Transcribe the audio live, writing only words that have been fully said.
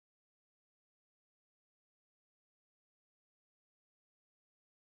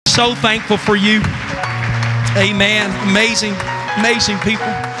so thankful for you. Amen. Amazing, amazing people.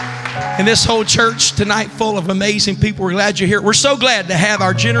 And this whole church tonight full of amazing people. We're glad you're here. We're so glad to have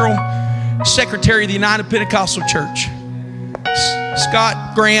our General Secretary of the United Pentecostal Church.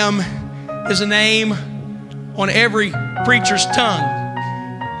 Scott Graham is a name on every preacher's tongue.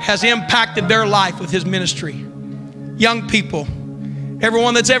 Has impacted their life with his ministry. Young people,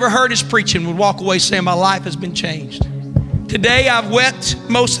 everyone that's ever heard his preaching would walk away saying, my life has been changed. Today I've wept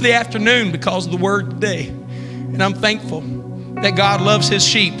most of the afternoon because of the word today. And I'm thankful that God loves his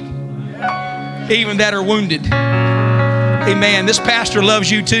sheep, even that are wounded. Amen. This pastor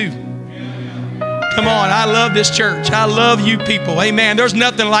loves you too. Come on, I love this church. I love you people. Amen. There's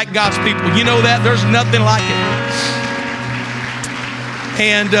nothing like God's people. You know that? There's nothing like it.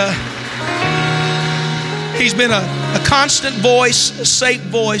 And he's been a constant voice, a safe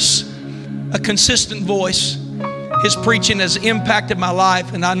voice, a consistent voice. His preaching has impacted my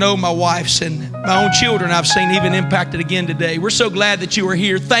life, and I know my wife's and my own children I've seen even impacted again today. We're so glad that you are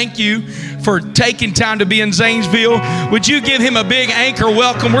here. Thank you for taking time to be in Zanesville. Would you give him a big anchor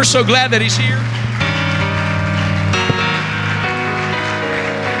welcome? We're so glad that he's here.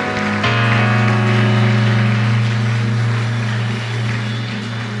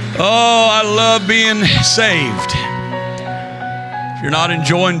 Oh, I love being saved. If you're not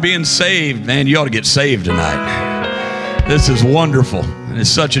enjoying being saved, man, you ought to get saved tonight. This is wonderful, and it's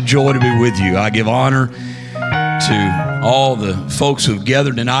such a joy to be with you. I give honor to all the folks who have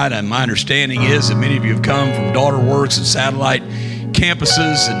gathered tonight, and my understanding is that many of you have come from daughter works and satellite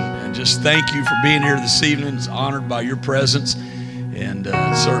campuses, and just thank you for being here this evening. It's honored by your presence, and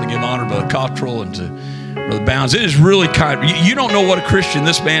certainly give honor to Brother Cottrell and to Brother Bounds. It is really kind. You don't know what a Christian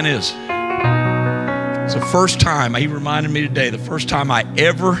this man is. It's the first time, he reminded me today, the first time I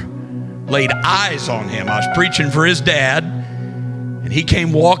ever laid eyes on him. I was preaching for his dad, and he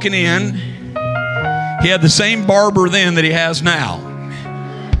came walking in. He had the same barber then that he has now.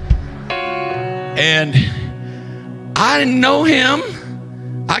 And I didn't know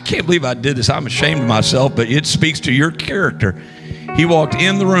him. I can't believe I did this. I'm ashamed of myself, but it speaks to your character. He walked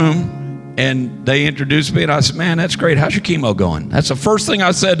in the room, and they introduced me, and I said, man, that's great. How's your chemo going? That's the first thing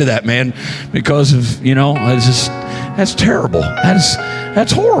I said to that man, because of, you know, it's just, that's terrible.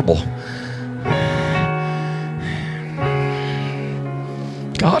 That's horrible.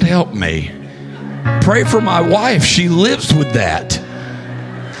 God help me. Pray for my wife. She lives with that.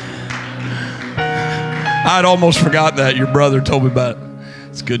 I'd almost forgot that. Your brother told me about it.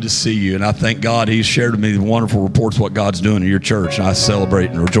 It's good to see you, and I thank God he's shared with me the wonderful reports of what God's doing in your church, and I celebrate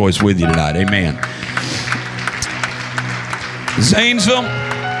and rejoice with you tonight. Amen. Zanesville,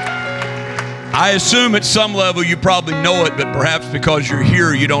 I assume at some level you probably know it, but perhaps because you're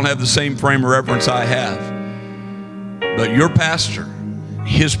here, you don't have the same frame of reference I have. But your pastor,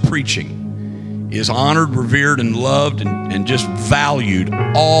 his preaching is honored, revered, and loved, and just valued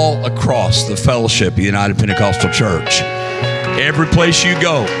all across the fellowship of the United Pentecostal Church. Every place you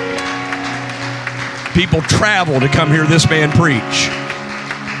go, people travel to come hear this man preach.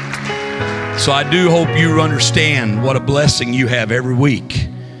 So I do hope you understand what a blessing you have every week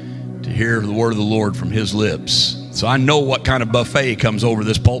to hear the word of the Lord from his lips. So I know what kind of buffet comes over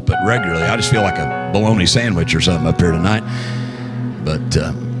this pulpit regularly. I just feel like a bologna sandwich or something up here tonight. But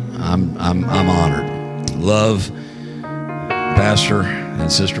I'm honored. Love Pastor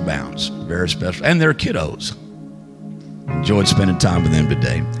and Sister Bounds, very special, and their kiddos. Enjoyed spending time with them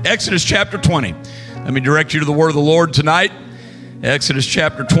today. Exodus chapter 20. Let me direct you to the word of the Lord tonight. Exodus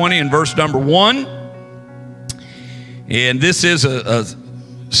chapter 20 and verse number 1. And this is a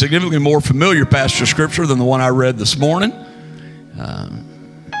significantly more familiar passage of scripture than the one I read this morning.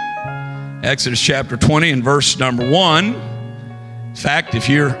 Exodus chapter 20 and verse number 1. In fact, if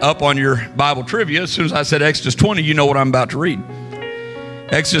you're up on your Bible trivia, as soon as I said Exodus 20, you know what I'm about to read.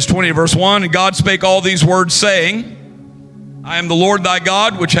 Exodus 20 verse 1, and God spake all these words, saying, I am the Lord thy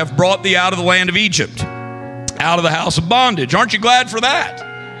God, which have brought thee out of the land of Egypt, out of the house of bondage. Aren't you glad for that?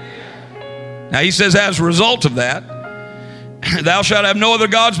 Now he says, as a result of that, thou shalt have no other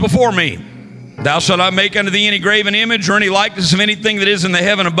gods before me. Thou shalt not make unto thee any graven image or any likeness of anything that is in the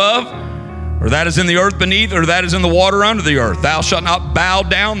heaven above, or that is in the earth beneath, or that is in the water under the earth. Thou shalt not bow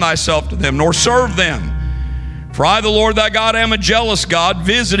down thyself to them, nor serve them. For I, the Lord thy God, am a jealous God,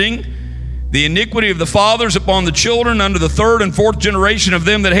 visiting the iniquity of the fathers upon the children unto the third and fourth generation of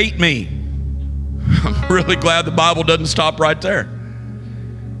them that hate me. I'm really glad the Bible doesn't stop right there.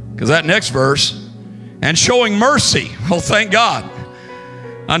 Because that next verse, and showing mercy, oh thank God,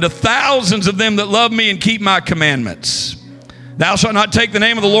 unto thousands of them that love me and keep my commandments. Thou shalt not take the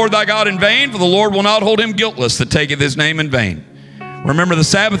name of the Lord thy God in vain, for the Lord will not hold him guiltless that taketh his name in vain. Remember the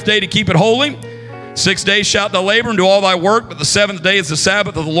Sabbath day to keep it holy. 6 days shalt thou labor and do all thy work, but the seventh day is the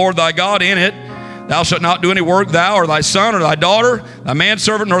Sabbath of the Lord thy God. In it thou shalt not do any work, thou or thy son or thy daughter, thy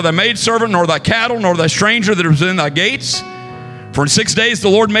manservant, nor thy maidservant, nor thy cattle, nor thy stranger that is within thy gates. For in 6 days the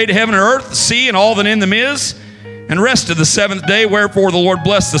Lord made heaven and earth, the sea, and all that in them is, and rested the seventh day. Wherefore the Lord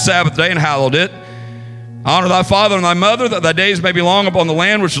blessed the Sabbath day and hallowed it. Honor thy father and thy mother, that thy days may be long upon the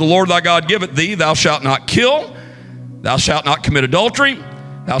land which the Lord thy God giveth thee. Thou shalt not kill. Thou shalt not commit adultery.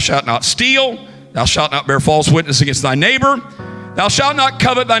 Thou shalt not steal. Thou shalt not bear false witness against thy neighbor. Thou shalt not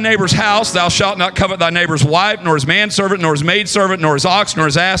covet thy neighbor's house. Thou shalt not covet thy neighbor's wife, nor his manservant, nor his maidservant, nor his ox, nor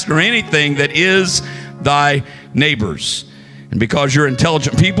his ass, nor anything that is thy neighbor's. And because you're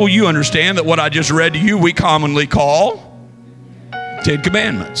intelligent people, you understand that what I just read to you, we commonly call 10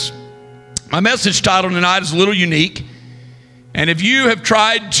 Commandments. My message title tonight is a little unique. And if you have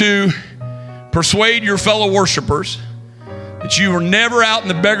tried to persuade your fellow worshipers that you were never out in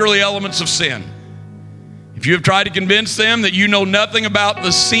the beggarly elements of sin, if you have tried to convince them that you know nothing about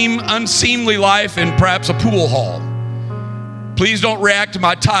the unseemly life in perhaps a pool hall, please don't react to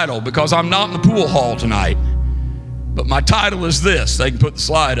my title, because I'm not in the pool hall tonight. But my title is this. They can put the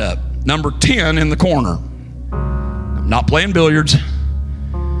slide up. Number 10 in the corner. I'm not playing billiards.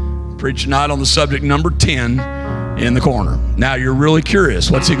 Preach tonight on the subject number 10 in the corner. Now you're really curious.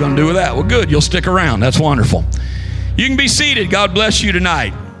 What's he going to do with that? Well, good. You'll stick around. That's wonderful. You can be seated. God bless you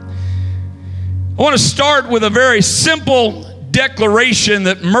tonight. I want to start with a very simple declaration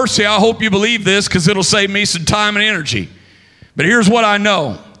that, mercy, I hope you believe this, because it'll save me some time and energy. But here's what I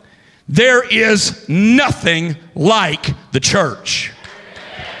know. There is nothing like the church.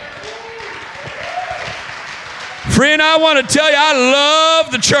 Friend, I want to tell you, I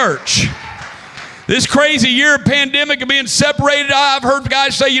love the church. This crazy year of pandemic and being separated, I've heard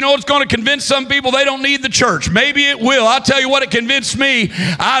guys say, you know, it's going to convince some people they don't need the church. Maybe it will. I'll tell you what, it convinced me.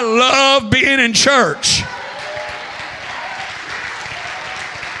 I love being in church.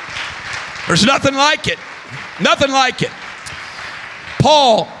 There's nothing like it. Nothing like it.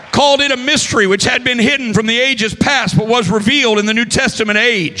 Paul called it a mystery which had been hidden from the ages past but was revealed in the New Testament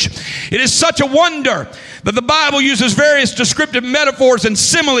age. It is such a wonder that the Bible uses various descriptive metaphors and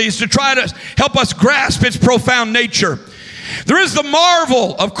similes to try to help us grasp its profound nature. There is the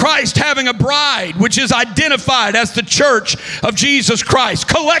marvel of Christ having a bride, which is identified as the church of Jesus Christ.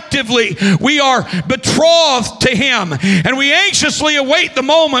 Collectively, we are betrothed to Him, and we anxiously await the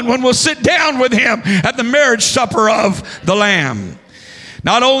moment when we'll sit down with Him at the marriage supper of the Lamb.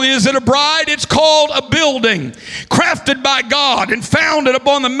 Not only is it a bride, it's called a building, crafted by God and founded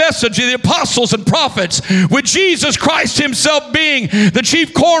upon the message of the apostles and prophets, with Jesus Christ Himself being the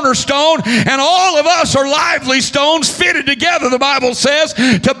chief cornerstone, and all of us are lively stones fitted together, the Bible says,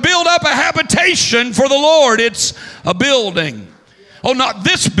 to build up a habitation for the Lord. It's a building. Oh, not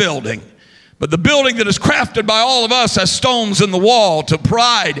this building, but the building that is crafted by all of us as stones in the wall to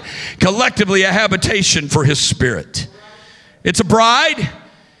provide collectively a habitation for His Spirit. It's a bride,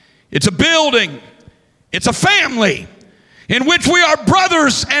 it's a building, it's a family in which we are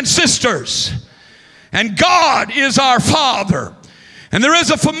brothers and sisters. And God is our Father. And there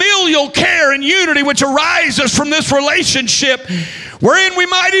is a familial care and unity which arises from this relationship, wherein we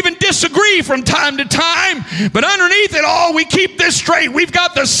might even disagree from time to time, but underneath it all, we keep this straight. We've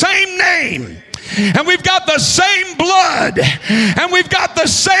got the same name. And we've got the same blood, and we've got the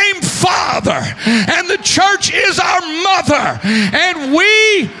same Father, and the church is our mother, and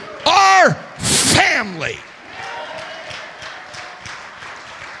we are family.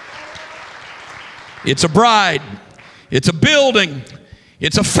 It's a bride, it's a building,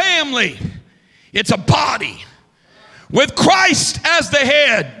 it's a family, it's a body with Christ as the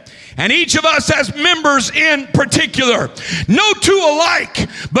head. And each of us as members in particular. No two alike,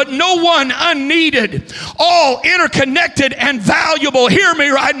 but no one unneeded. All interconnected and valuable. Hear me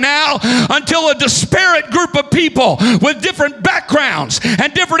right now. Until a disparate group of people with different backgrounds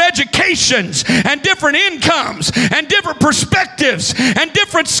and different educations and different incomes and different perspectives and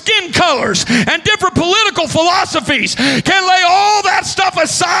different skin colors and different political philosophies can lay all that stuff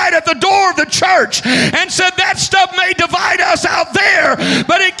aside at the door of the church and said that stuff may divide us out there,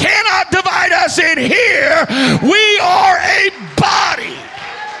 but it cannot divide us in here. We are a body.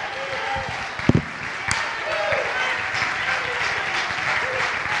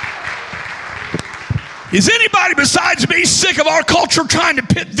 Is anybody besides me sick of our culture trying to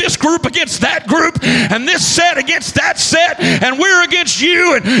pit this group against that group and this set against that set, and we're against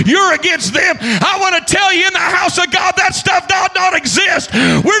you and you're against them? I want to tell you, in the house of God, that stuff does not exist.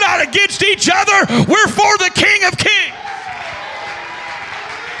 We're not against each other. We're for the King of Kings.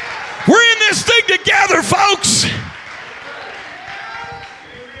 We're in this thing together, folks.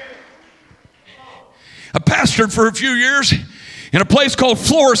 pastored for a few years in a place called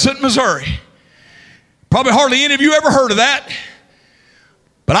Florissant, Missouri. Probably hardly any of you ever heard of that.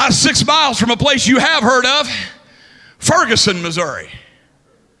 But I was 6 miles from a place you have heard of, Ferguson, Missouri.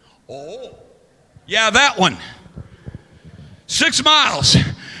 Oh, yeah, that one. 6 miles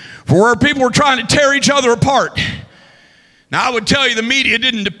from where people were trying to tear each other apart. Now, I would tell you the media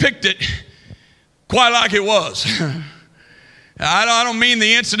didn't depict it quite like it was. I don't mean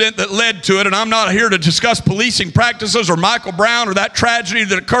the incident that led to it, and I'm not here to discuss policing practices or Michael Brown or that tragedy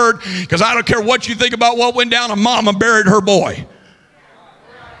that occurred, because I don't care what you think about what went down. A mama buried her boy.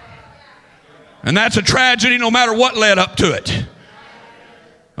 And that's a tragedy no matter what led up to it.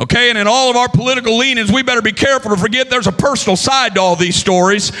 Okay, and in all of our political leanings, we better be careful to forget there's a personal side to all these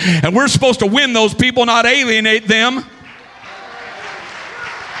stories, and we're supposed to win those people, not alienate them.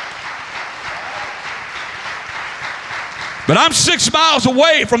 But I'm 6 miles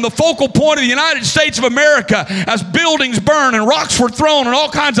away from the focal point of the United States of America as buildings burned and rocks were thrown and all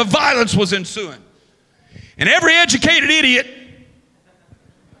kinds of violence was ensuing. And every educated idiot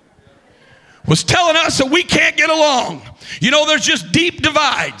was telling us that we can't get along. You know, there's just deep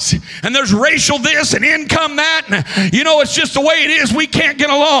divides, and there's racial this and income that, and you know, it's just the way it is. We can't get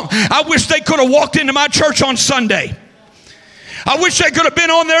along. I wish they could have walked into my church on Sunday. I wish they could have been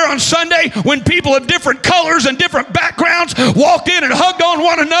on there on Sunday when people of different colors and different backgrounds walked in and hugged on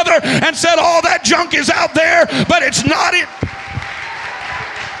one another and said, all that junk is out there, but it's not it.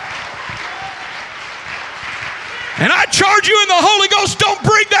 And I charge you in the Holy Ghost, don't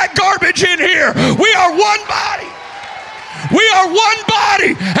bring that garbage in here. We are one body. We are one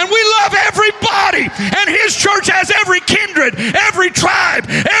body, and we love everybody. And His church has every kindred, every tribe,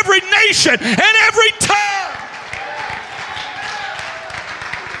 every nation, and every tongue.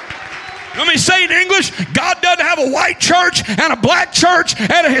 Let me say it in English. God doesn't have a white church and a black church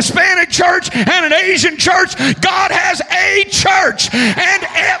and a Hispanic church and an Asian church. God has a church, and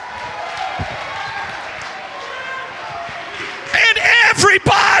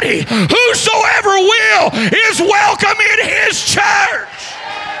everybody, whosoever will, is welcome in His church.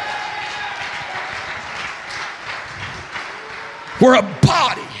 We're a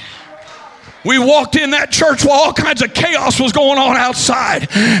body. We walked in that church while all kinds of chaos was going on outside.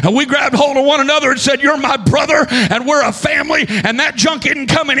 And we grabbed hold of one another and said, you're my brother, and we're a family, and that junk isn't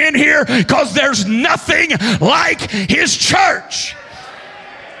coming in here, because there's nothing like His church.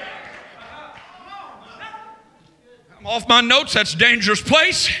 I'm off my notes. That's a dangerous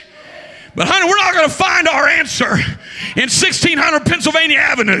place. But honey, we're not going to find our answer in 1600 Pennsylvania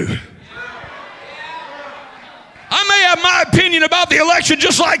Avenue. I may have my opinion about the election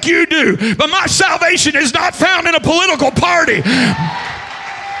just like you do, but my salvation is not found in a political party.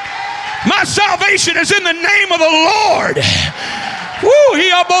 My salvation is in the name of the Lord.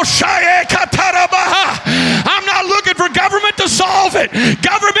 I'm not looking for government to solve it.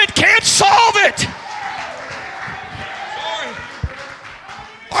 Government can't solve it.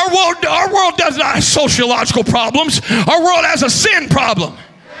 Our world does not have sociological problems. Our world has a sin problem.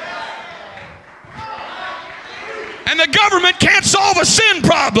 And the government can't solve a sin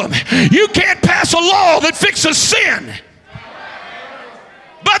problem. You can't pass a law that fixes sin.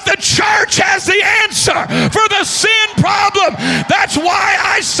 But the church has the answer for the sin problem. That's why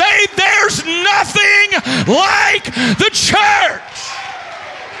I say there's nothing like the church.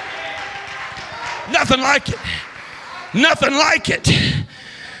 Nothing like it. Nothing like it.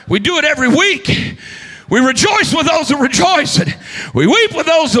 We do it every week. We rejoice with those that rejoice, and we weep with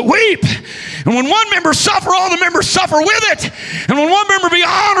those that weep. And when one member suffer, all the members suffer with it. And when one member be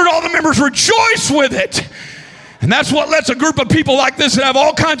honored, all the members rejoice with it. And that's what lets a group of people like this that have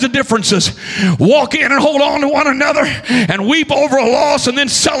all kinds of differences walk in and hold on to one another and weep over a loss and then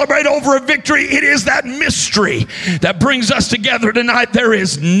celebrate over a victory. It is that mystery that brings us together tonight. There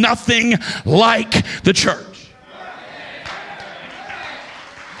is nothing like the church.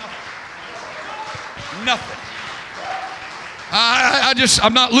 Nothing.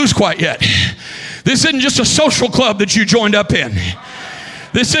 I'm not loose quite yet. This isn't just a social club that you joined up in.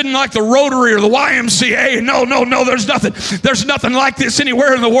 This isn't like the Rotary or the YMCA. No, there's nothing. There's nothing like this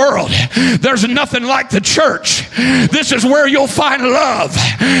anywhere in the world. There's nothing like the church. This is where you'll find love.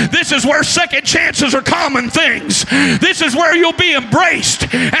 This is where second chances are common things. This is where you'll be embraced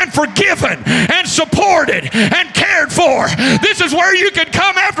and forgiven and supported and cared for. This is where you can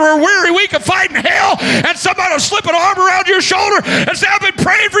come after a weary week of fighting hell and somebody will slip an arm around your shoulder and say, I've been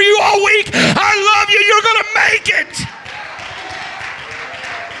praying for you all week. I love you. You're going to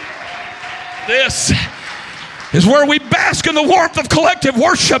is where we bask in the warmth of collective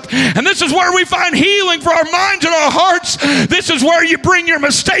worship. And this is where we find healing for our minds and our hearts. This is where you bring your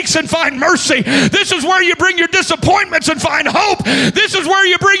mistakes and find mercy. This is where you bring your disappointments and find hope. This is where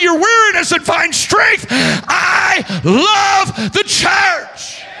you bring your weariness and find strength. I love the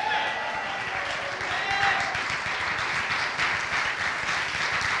church.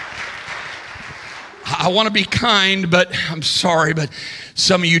 I want to be kind, but I'm sorry, but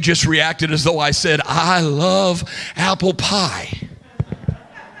some of you just reacted as though I said, I love apple pie.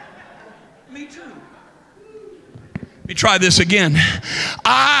 Me too. Let me try this again.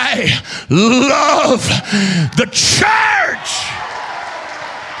 I love the church.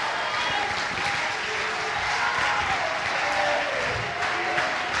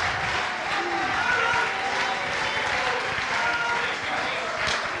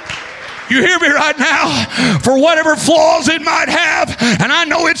 You hear me right now? For whatever flaws it might have, and I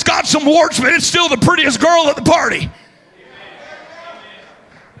know it's got some warts, but it's still the prettiest girl at the party.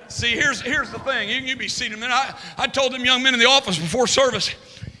 See, here's the thing. You can be seated a minute. I told them young men in the office before service,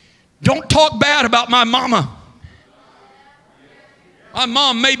 don't talk bad about my mama. My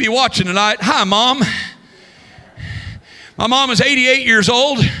mom may be watching tonight. Hi, Mom. My mom is 88 years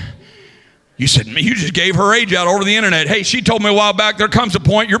old. You said, you just gave her age out over the internet. Hey, she told me a while back, there comes a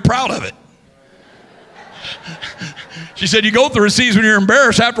point you're proud of it. She said, you go through a season when you're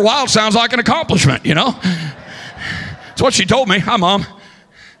embarrassed. After a while, it sounds like an accomplishment, you know. That's what she told me. Hi, Mom.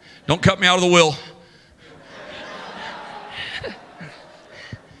 Don't cut me out of the will.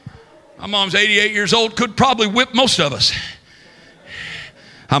 My mom's 88 years old, could probably whip most of us.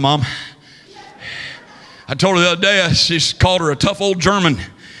 Hi, Mom. I told her the other day, she called her a tough old German.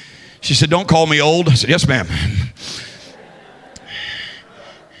 She said, don't call me old. I said, yes, ma'am.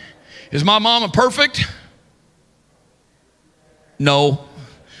 Is my mama perfect? No.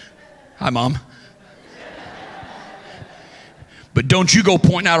 Hi, Mom. But don't you go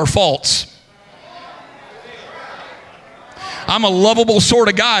pointing out her faults. I'm a lovable sort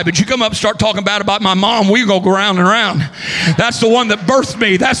of guy, but you come up and start talking bad about my mom, we go around and around. That's the one that birthed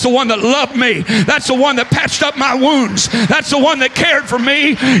me. That's the one that loved me. That's the one that patched up my wounds. That's the one that cared for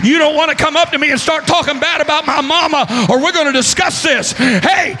me. You don't want to come up to me and start talking bad about my mama, or we're going to discuss this.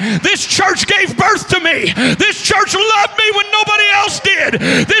 Hey, this church gave birth to me. This church loved me when nobody else did.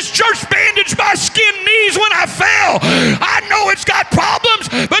 This church bandaged my skin knees when I fell. I know it's got problems,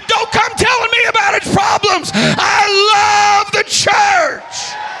 but don't come telling me about its problems. I love the church.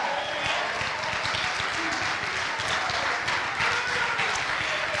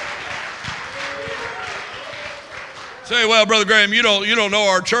 Say, well, Brother Graham, you don't know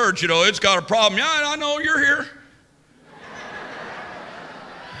our church. You know, it's got a problem. Yeah, I know you're here.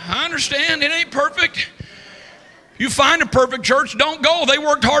 I understand it ain't perfect. You find a perfect church, don't go. They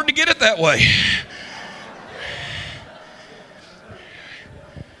worked hard to get it that way.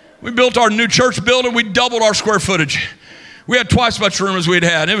 We built our new church building. We doubled our square footage. We had twice as much room as we'd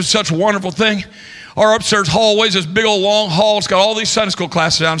had. It was such a wonderful thing. Our upstairs hallway is this big old long hall. It's got all these Sunday school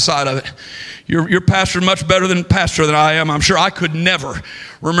classes outside of it. Your pastor much better than pastor than I am. I'm sure I could never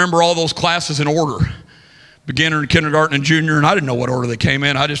remember all those classes in order. Beginner and kindergarten and junior, and I didn't know what order they came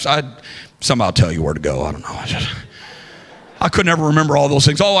in. I'd somehow tell you where to go. I don't know. I could never remember all those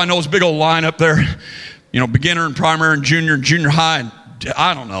things. All I know is a big old line up there. You know, beginner and primary and junior high. And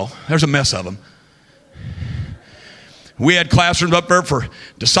I don't know. There's a mess of them. We had classrooms up there for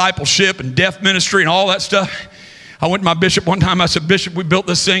discipleship and deaf ministry and all that stuff. I went to my bishop one time. I said, Bishop, we built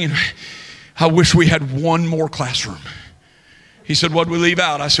this thing, and I wish we had one more classroom. He said, what do we leave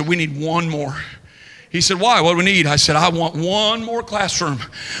out? I said, we need one more. He said, why? What do we need? I said, I want one more classroom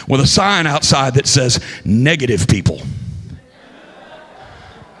with a sign outside that says, negative people.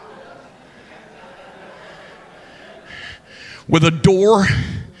 With a door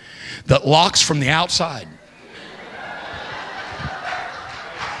that locks from the outside.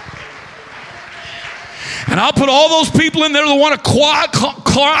 And I'll put all those people in there that want to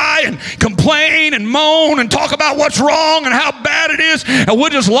cry and complain and moan and talk about what's wrong and how bad it is. And we'll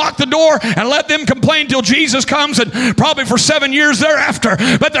just lock the door and let them complain till Jesus comes, and probably for 7 years thereafter.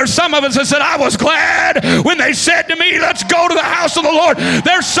 But there's some of us that said, I was glad when they said to me, let's go to the house of the Lord.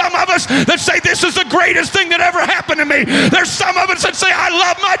 There's some of us that say, this is the greatest thing that ever happened to me. There's some of us that say, I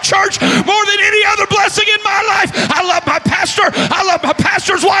love my church more than any other blessing in my life. I love my pastor. I love my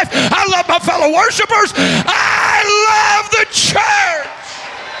pastor's wife. I love my fellow worshipers. I love the church.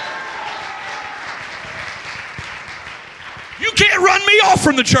 You can't run me off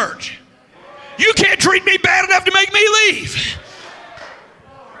from the church. You can't treat me bad enough to make me leave.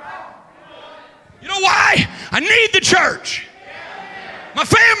 You know why? I need the church. My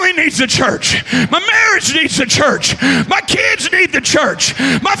family needs the church. My marriage needs the church. My kids need the church.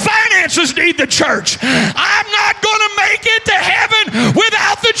 My finances need the church. I'm not going to make it to heaven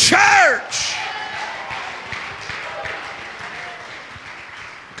without the church.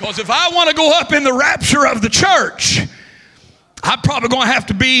 Because if I want to go up in the rapture of the church, I'm probably going to have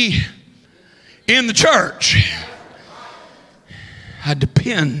to be in the church. I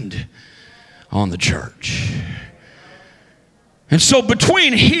depend on the church. And so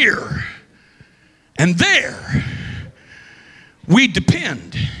between here and there, we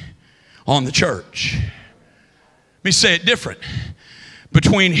depend on the church. Let me say it different.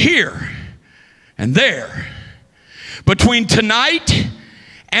 Between here and there, between tonight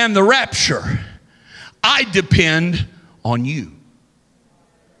and the rapture, I depend on you.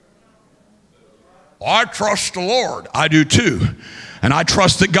 I trust the Lord. I do too. And I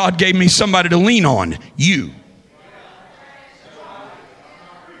trust that God gave me somebody to lean on, you.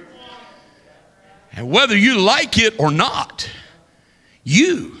 And whether you like it or not,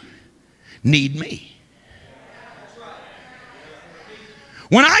 you need me.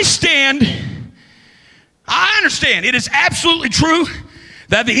 When I stand, I understand it is absolutely true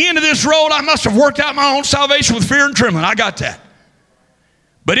that at the end of this road, I must have worked out my own salvation with fear and trembling. I got that.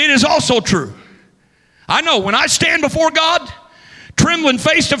 But it is also true. I know when I stand before God, trembling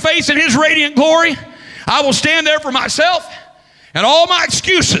face to face in His radiant glory, I will stand there for myself, and all my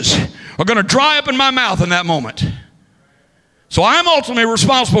excuses are going to dry up in my mouth in that moment. So I am ultimately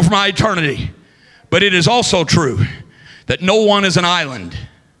responsible for my eternity. But it is also true that no one is an island.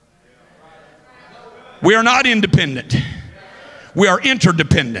 We are not independent. We are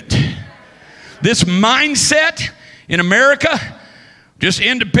interdependent. This mindset in America, just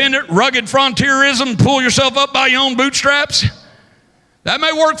independent, rugged frontierism, pull yourself up by your own bootstraps, that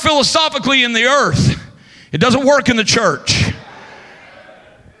may work philosophically in the earth. It doesn't work in the church.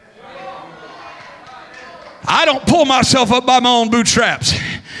 I don't pull myself up by my own bootstraps.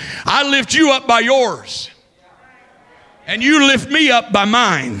 I lift you up by yours. And you lift me up by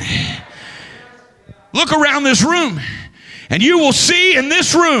mine. Look around this room, and you will see in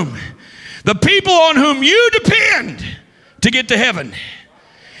this room the people on whom you depend to get to heaven.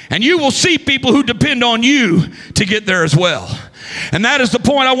 And you will see people who depend on you to get there as well. And that is the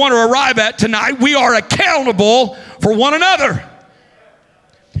point I want to arrive at tonight. We are accountable for one another.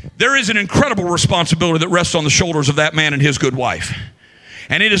 There is an incredible responsibility that rests on the shoulders of that man and his good wife.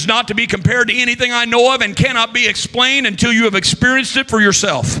 And it is not to be compared to anything I know of and cannot be explained until you have experienced it for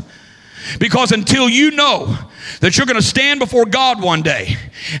yourself. Because until you know that you're going to stand before God one day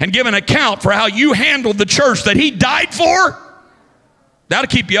and give an account for how you handled the church that He died for, that'll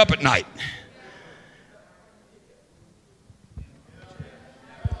keep you up at night.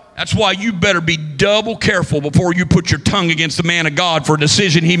 That's why you better be double careful before you put your tongue against the man of God for a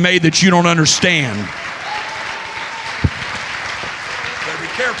decision he made that you don't understand. You better be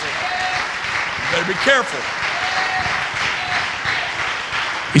careful. You better be careful.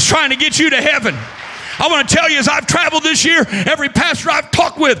 He's trying to get you to heaven. I want to tell you, as I've traveled this year, every pastor I've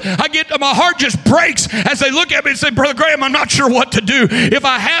talked with, my heart just breaks as they look at me and say, Brother Graham, I'm not sure what to do. If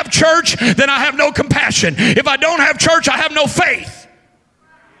I have church, then I have no compassion. If I don't have church, I have no faith.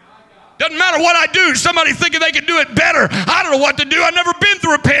 Doesn't matter what I do. Somebody thinking they can do it better. I don't know what to do. I've never been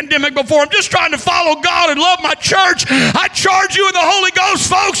through a pandemic before. I'm just trying to follow God and love my church. I charge you in the Holy Ghost,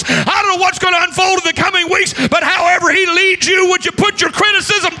 folks. I don't know what's going to unfold in the coming weeks, but however He leads you, would you put your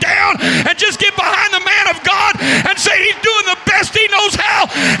criticism down and just get behind the man of God and say he's doing the best he knows how,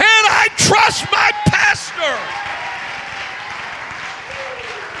 and I trust my pastor.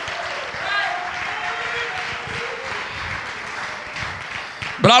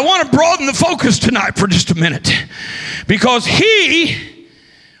 But I want to broaden the focus tonight for just a minute. Because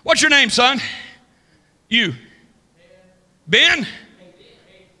what's your name, son? You. Ben?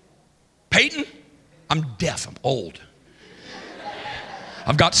 Peyton? I'm deaf, I'm old.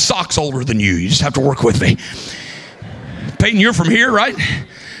 I've got socks older than you. You just have to work with me. Peyton, you're from here, right?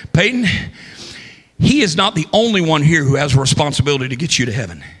 Peyton, he is not the only one here who has a responsibility to get you to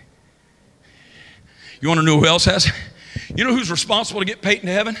heaven. You want to know who else has? You know who's responsible to get Peyton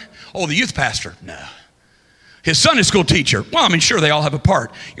to heaven? Oh, the youth pastor. No. His Sunday school teacher. Well, I mean, sure, they all have a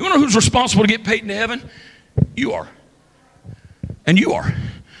part. You want to know who's responsible to get Peyton to heaven? You are. And you are.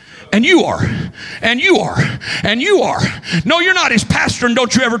 And you are. And you are. And you are. No, you're not his pastor, and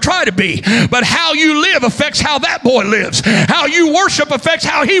don't you ever try to be. But how you live affects how that boy lives. How you worship affects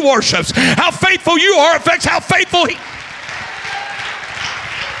how he worships. How faithful you are affects how faithful he...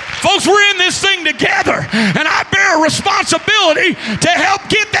 Folks, we're in this thing together, and I bear a responsibility to help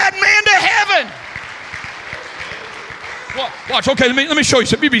get that man to heaven. Watch. Okay, let me show you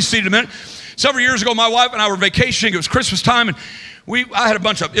something. You be seated a minute. Several years ago, my wife and I were vacationing. It was Christmas time, and I had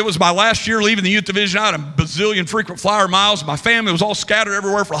it was my last year leaving the youth division. I had a bazillion frequent flyer miles. My family was all scattered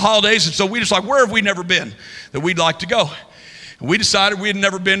everywhere for the holidays, and so we just like, where have we never been that we'd like to go? And we decided we had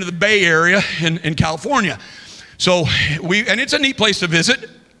never been to the Bay Area in California. So and it's a neat place to visit.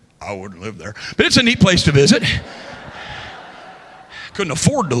 I wouldn't live there, but it's a neat place to visit. Couldn't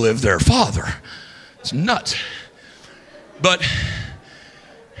afford to live there, Father. It's nuts. But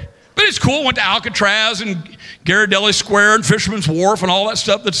it's cool. Went to Alcatraz and Ghirardelli Square and Fisherman's Wharf and all that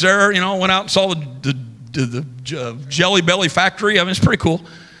stuff that's there. You know, went out and saw the Jelly Belly factory. I mean, it's pretty cool.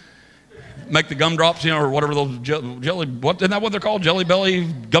 Make the gumdrops, or whatever those isn't that what they're called? Jelly Belly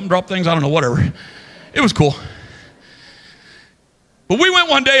gumdrop things? I don't know, whatever. It was cool. But we went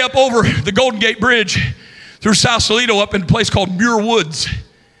one day up over the Golden Gate Bridge through South Salito up in a place called Muir Woods.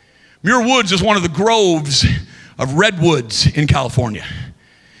 Muir Woods is one of the groves of redwoods in California.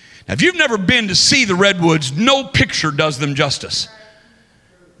 Now, if you've never been to see the redwoods, no picture does them justice.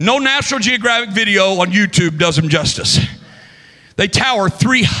 No National Geographic video on YouTube does them justice. They tower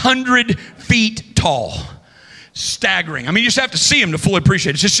 300 feet tall. Staggering. I mean, you just have to see them to fully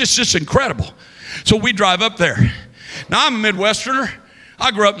appreciate it. It's just incredible. So we drive up there. Now, I'm a Midwesterner.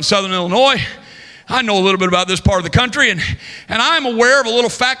 I grew up in Southern Illinois. I know a little bit about this part of the country, and I'm aware of a little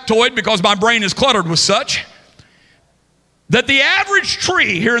factoid because my brain is cluttered with such, that the average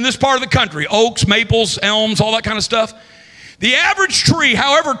tree here in this part of the country, oaks, maples, elms, all that kind of stuff, the average tree,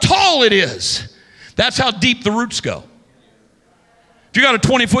 however tall it is, that's how deep the roots go. If you got a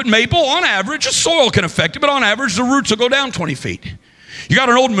 20-foot maple, on average, the soil can affect it, but on average, the roots will go down 20 feet. You got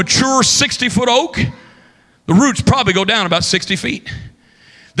an old mature 60-foot oak, the roots probably go down about 60 feet.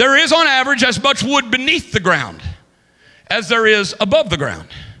 There is, on average, as much wood beneath the ground as there is above the ground.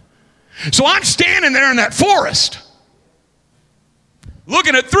 So I'm standing there in that forest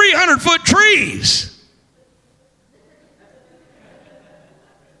looking at 300-foot trees.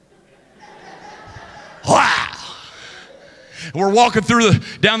 Wow. We're walking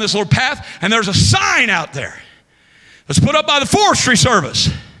down this little path, and there's a sign out there that's put up by the Forestry Service.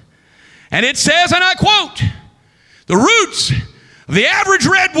 And it says, and I quote, "The roots of the average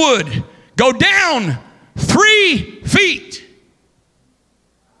redwood go down 3 feet."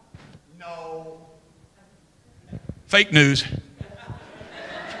 No. Fake news.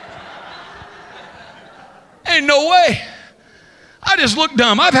 Ain't no way. I just look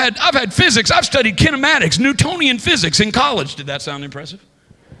dumb. I've had physics. I've studied kinematics, Newtonian physics in college. Did that sound impressive?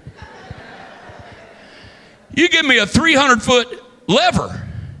 You give me a 300-foot lever,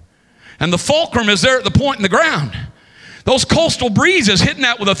 and the fulcrum is there at the point in the ground. Those coastal breezes hitting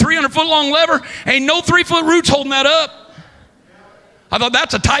that with a 300-foot long lever, ain't no 3-foot roots holding that up. I thought,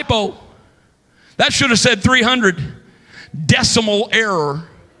 that's a typo. That should have said 300. Decimal error.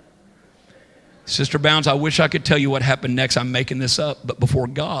 Sister Bounds, I wish I could tell you what happened next. I'm making this up. But before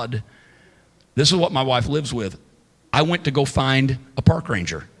God, this is what my wife lives with. I went to go find a park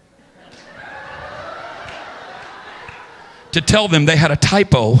ranger to tell them they had a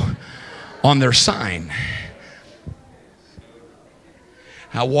typo on their sign.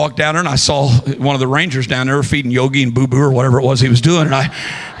 I walked down there and I saw one of the rangers down there feeding Yogi and Boo Boo or whatever it was he was doing. And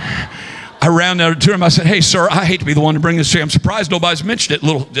I ran down to him. I said, "Hey, sir, I hate to be the one to bring this to you. I'm surprised nobody's mentioned it.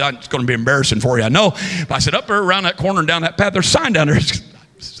 It's going to be embarrassing for you, I know." But I said, up there around that corner and down that path, there's a sign down there.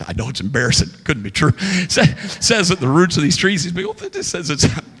 I know it's embarrassing. Couldn't be true. Says that the roots of these trees, these people, it just says it's,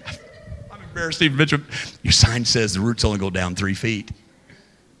 I'm embarrassed to even mention, your sign says the roots only go down 3 feet.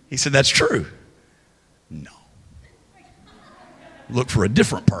 He said, "That's true." No. Look for a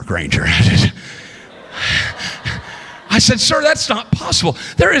different park ranger. I said, "Sir, that's not possible.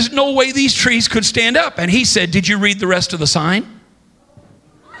 There is no way these trees could stand up." And he said, "Did you read the rest of the sign?"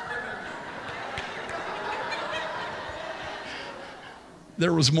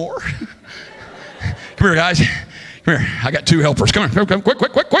 There was more. Come here, guys. Come here. I got 2 helpers. Come here. Come, quick.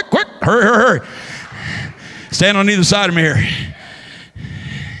 Hurry. Stand on either side of me here.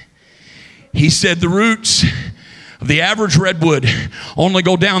 He said the roots of the average redwood only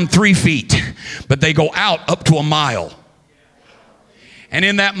go down 3 feet, but they go out up to a mile. And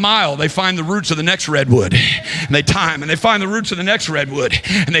in that mile, they find the roots of the next redwood. And they time, and they find the roots of the next redwood.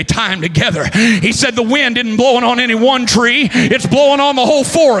 And they tie them together. He said the wind isn't blowing on any one tree. It's blowing on the whole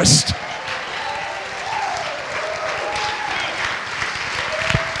forest.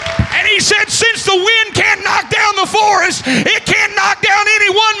 And he said, since the wind can't knock down the forest, it can't knock down any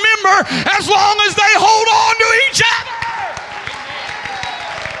one member as long as they hold on to each other.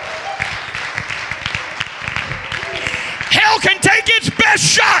 Hell can take its best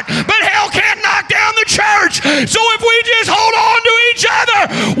shot, but hell can't knock down the church. church. So if we just hold on to each other,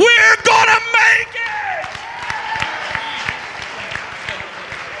 we're going to make it.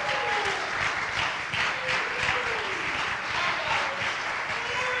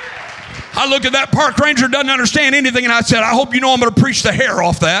 I looked at that park ranger, doesn't understand anything, and I said, I hope you know I'm going to preach the hair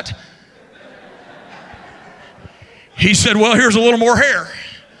off that. He said, well, here's a little more hair.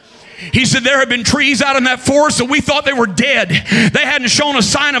 He said, there have been trees out in that forest that we thought they were dead. They hadn't shown a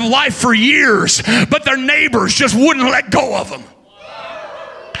sign of life for years, but their neighbors just wouldn't let go of them.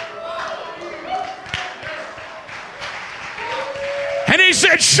 And he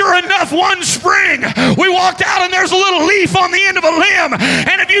said, sure enough, one spring, we walked out and there's a little leaf on the end of a limb.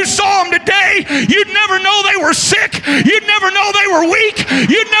 And if you saw them today, you'd never know they were sick. You'd never know they were weak.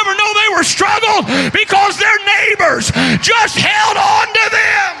 You'd never know they were struggled because their neighbors just held on to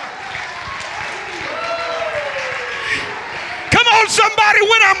them. Come on, somebody,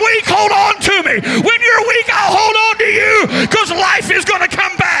 when I'm weak, hold on to me. When you're weak, I'll hold on to you because life is going to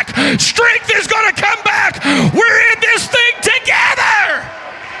come back. Strength is going to come back. We're in this thing together.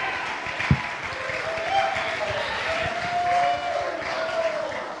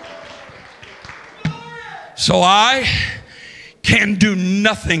 So I can do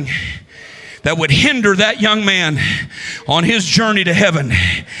nothing that would hinder that young man on his journey to heaven,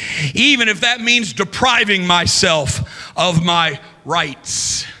 even if that means depriving myself of my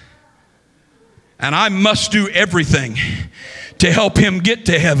rights. And I must do everything to help him get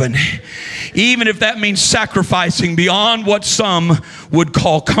to heaven, even if that means sacrificing beyond what some would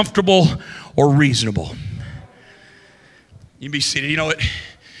call comfortable or reasonable. You can be seated. You know,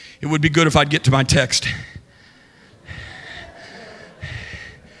 it would be good if I'd get to my text.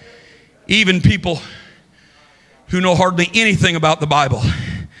 Even people who know hardly anything about the Bible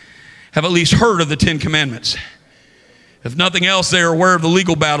have at least heard of the Ten Commandments. If nothing else, they are aware of the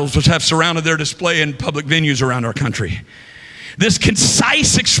legal battles which have surrounded their display in public venues around our country. This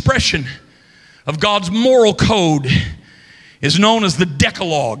concise expression of God's moral code is known as the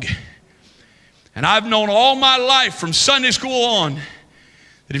Decalogue. And I've known all my life from Sunday school on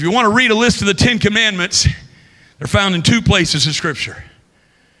that if you want to read a list of the Ten Commandments, they're found in two places in Scripture.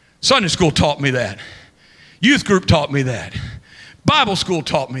 Sunday school taught me that. Youth group taught me that. Bible school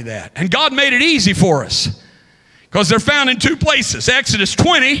taught me that. And God made it easy for us because they're found in two places. Exodus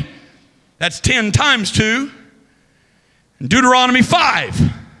 20, that's 10 times 2. And Deuteronomy 5,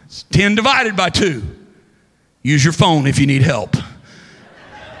 it's 10 divided by 2. Use your phone if you need help.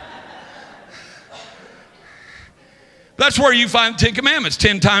 That's where you find the 10 Commandments.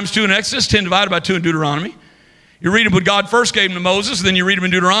 10 times 2 in Exodus, 10 divided by 2 in Deuteronomy. You read them when God first gave them to Moses, and then you read them in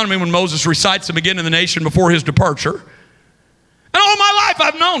Deuteronomy when Moses recites them again to the nation before his departure. And all my life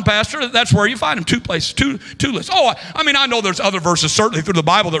I've known, Pastor, that's where you find them. Two places, two lists. Oh, I mean, I know there's other verses certainly through the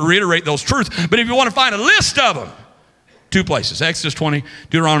Bible that reiterate those truths, but if you want to find a list of them, two places, Exodus 20,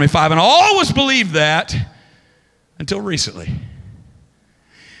 Deuteronomy 5. And I always believed that until recently.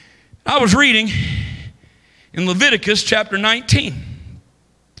 I was reading in Leviticus chapter 19.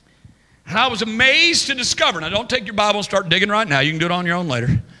 And I was amazed to discover, now don't take your Bible and start digging right now. You can do it on your own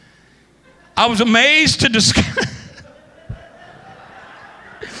later. I was amazed to discover.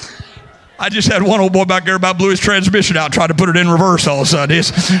 I just had one old boy back there about blew his transmission out, tried to put it in reverse all of a sudden.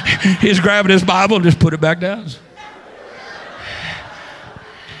 He's grabbing his Bible and just put it back down.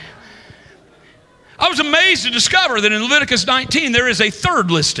 I was amazed to discover that in Leviticus 19 there is a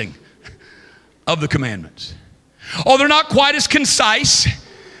third listing of the commandments. Oh, they're not quite as concise.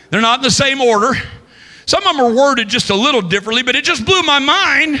 They're not in the same order. Some of them are worded just a little differently, but it just blew my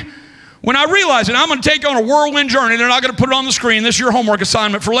mind when I realized it. I'm going to take on a whirlwind journey. They're not going to put it on the screen. This is your homework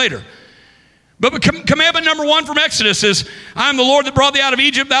assignment for later. But commandment number 1 from Exodus is, I am the Lord that brought thee out of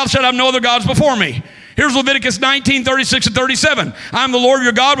Egypt. Thou shalt have no other gods before me. Here's Leviticus 19, 36 and 37. I am the Lord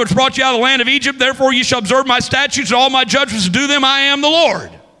your God, which brought you out of the land of Egypt. Therefore ye shall observe my statutes and all my judgments to do them. I am the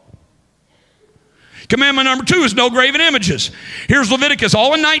Lord. Commandment number 2 is no graven images. Here's Leviticus,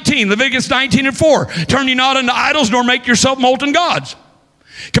 all in 19. Leviticus 19 and 4. Turn ye not unto idols, nor make yourself molten gods.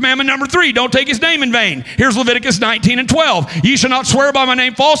 Commandment number 3, don't take his name in vain. Here's Leviticus 19 and 12. Ye shall not swear by my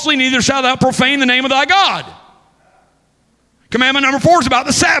name falsely, neither shalt thou profane the name of thy God. Commandment number 4 is about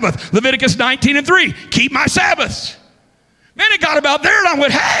the Sabbath. Leviticus 19 and 3. Keep my Sabbaths. Man, it got about there and I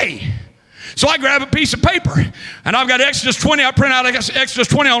went, hey. So I grab a piece of paper and I've got Exodus 20. I print out Exodus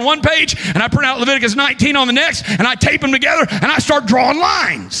 20 on one page and I print out Leviticus 19 on the next and I tape them together and I start drawing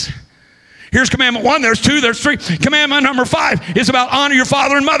lines. Here's commandment 1, there's 2, there's 3. Commandment number 5 is about honor your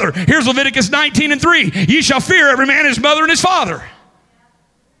father and mother. Here's Leviticus 19 and 3. Ye shall fear every man his mother and his father.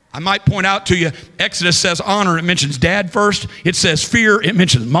 I might point out to you, Exodus says honor, it mentions dad first. It says fear, it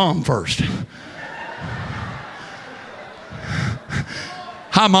mentions mom first.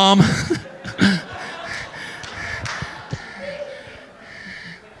 Hi, Mom.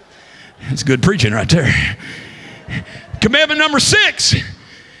 That's good preaching right there. Commandment number 6,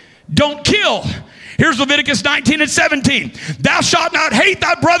 don't kill. Here's Leviticus 19 and 17. Thou shalt not hate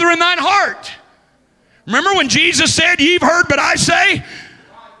thy brother in thine heart. Remember when Jesus said, ye've heard, but I say,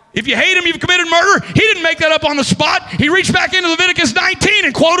 if you hate him, you've committed murder. He didn't make that up on the spot. He reached back into Leviticus 19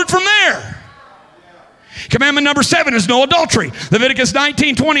 and quoted from there. Commandment number 7 is no adultery. Leviticus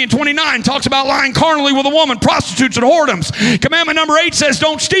 19, 20, and 29 talks about lying carnally with a woman, prostitutes, and whoredoms. Commandment number 8 says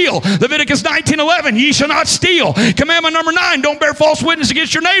don't steal. Leviticus 19, 11, ye shall not steal. Commandment number 9, don't bear false witness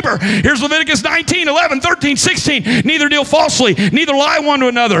against your neighbor. Here's Leviticus 19, 11, 13, 16. Neither deal falsely, neither lie one to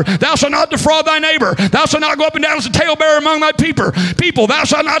another. Thou shalt not defraud thy neighbor. Thou shalt not go up and down as a talebearer among thy people. Thou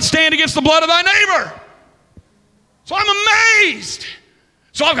shalt not stand against the blood of thy neighbor. So I'm amazed.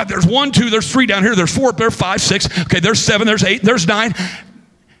 So I've got, there's 1, 2, there's 3 down here, there's 4 up there, 5, 6, okay, there's 7, there's 8, there's 9.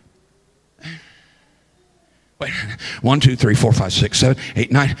 Wait, 1, 2, 3, 4, 5, 6, 7,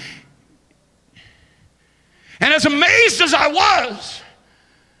 8, 9. And as amazed as I was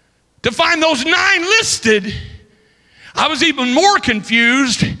to find those 9 listed, I was even more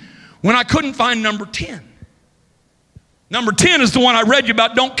confused when I couldn't find number 10. Number 10 is the one I read you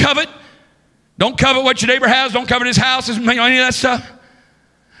about, don't covet. Don't covet what your neighbor has, don't covet his house, any of that stuff.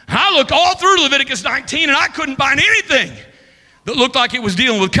 I looked all through Leviticus 19 and I couldn't find anything that looked like it was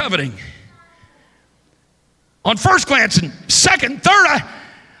dealing with coveting. On first glance and second, third,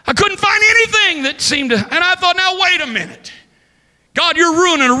 I couldn't find anything that seemed to, and I thought, now wait a minute. God, you're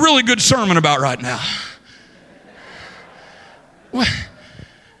ruining a really good sermon about right now.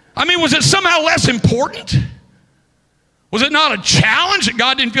 I mean, was it somehow less important? Was it not a challenge that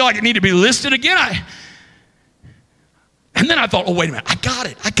God didn't feel like it needed to be listed again? And then I thought, oh, wait a minute, I got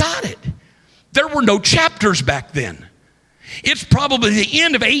it. There were no chapters back then. It's probably the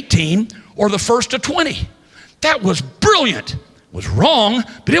end of 18 or the first of 20. That was brilliant. It was wrong,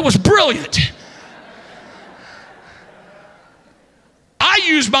 but it was brilliant. I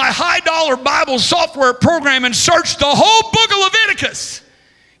used my high-dollar Bible software program and searched the whole book of Leviticus.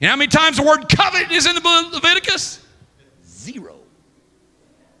 You know how many times the word covet is in the book of Leviticus? 0.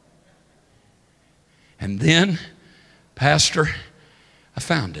 And then, Pastor, I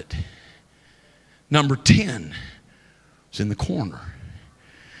found it. Number 10 is in the corner.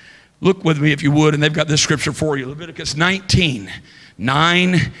 Look with me if you would, and they've got this scripture for you. Leviticus 19,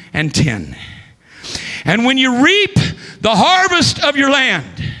 9 and 10. And when you reap the harvest of your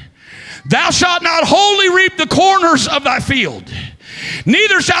land, thou shalt not wholly reap the corners of thy field,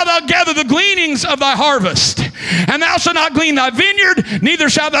 neither shalt thou gather the gleanings of thy harvest. And thou shalt not glean thy vineyard, neither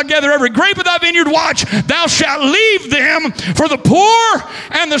shalt thou gather every grape of thy vineyard. Watch, thou shalt leave them for the poor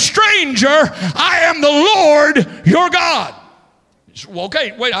and the stranger. I am the Lord your God. Well,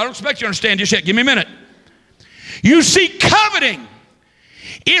 okay, wait, I don't expect you to understand just yet. Give me a minute. You see, coveting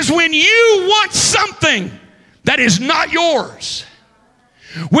is when you want something that is not yours.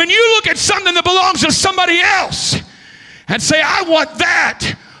 When you look at something that belongs to somebody else and say, I want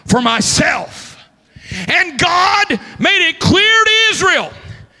that for myself. And God made it clear to Israel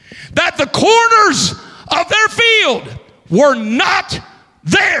that the corners of their field were not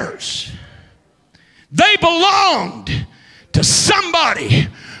theirs. They belonged to somebody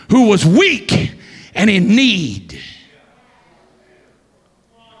who was weak and in need.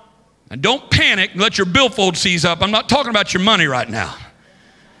 And don't panic and let your billfold seize up. I'm not talking about your money right now.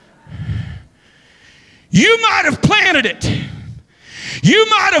 You might have planted it. You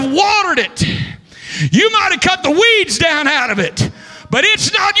might have watered it. You might have cut the weeds down out of it, but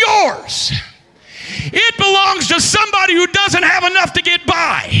it's not yours. It belongs to somebody who doesn't have enough to get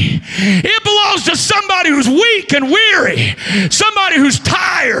by. It belongs to somebody who's weak and weary, somebody who's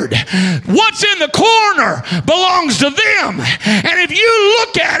tired. What's in the corner belongs to them. And if you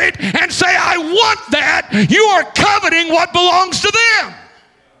look at it and say, I want that, you are coveting what belongs to them.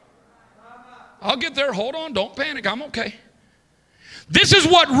 I'll get there. Hold on. Don't panic. I'm okay. This is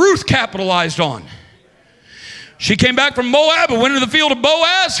what Ruth capitalized on. She came back from Moab and went into the field of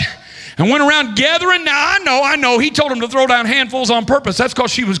Boaz and went around gathering. Now, I know. He told him to throw down handfuls on purpose. That's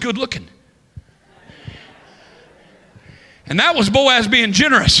because she was good looking. And that was Boaz being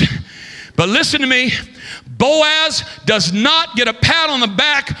generous. But listen to me. Boaz does not get a pat on the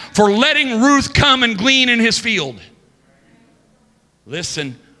back for letting Ruth come and glean in his field.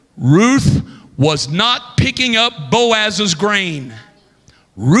 Listen, Ruth was not picking up Boaz's grain.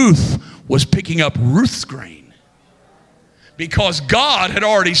 Ruth was picking up Ruth's grain. Because God had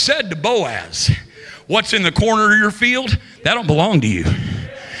already said to Boaz, what's in the corner of your field, that don't belong to you.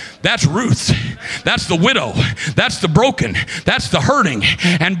 That's Ruth. That's the widow. That's the broken. That's the hurting.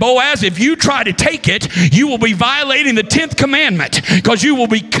 And Boaz, if you try to take it, you will be violating the 10th commandment, because you will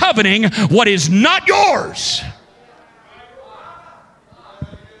be coveting what is not yours.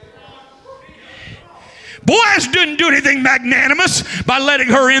 Boaz didn't do anything magnanimous by letting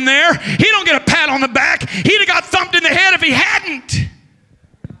her in there. He don't get a pat on the back. He'd have got thumped in the head if he hadn't.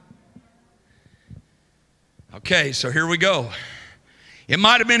 Okay, so here we go. It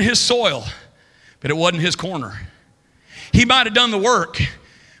might have been his soil, but it wasn't his corner. He might have done the work,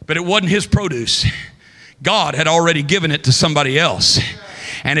 but it wasn't his produce. God had already given it to somebody else.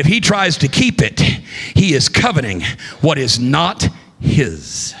 And if he tries to keep it, he is coveting what is not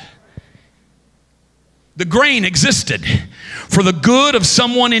his. The grain existed for the good of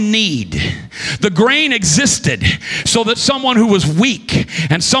someone in need. The grain existed so that someone who was weak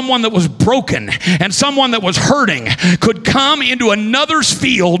and someone that was broken and someone that was hurting could come into another's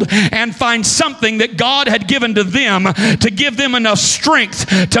field and find something that God had given to them to give them enough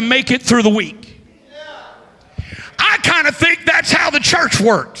strength to make it through the week. I kind of think that's how the church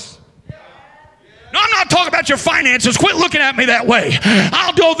works. No, I'm not talking about your finances. Quit looking at me that way.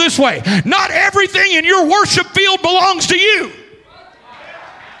 I'll go this way. Not everything in your worship field belongs to you.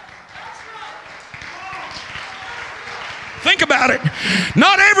 Think about it.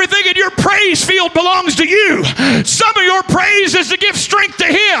 Not everything in your praise field belongs to you. Some of your praise is to give strength to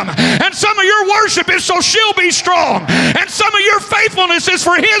Him. And some of your worship is so she'll be strong. And some of your faithfulness is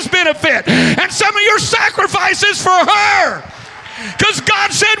for His benefit. And some of your sacrifice is for her. Because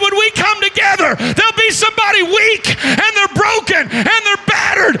God said when we come together, there'll be somebody weak and they're broken and they're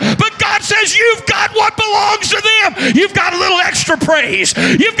battered. But God says you've got what belongs to them. You've got a little extra praise.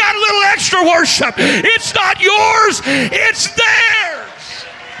 You've got a little extra worship. It's not yours, it's theirs.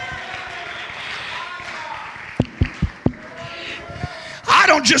 I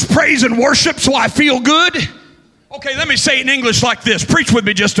don't just praise and worship so I feel good. Okay, let me say it in English like this. Preach with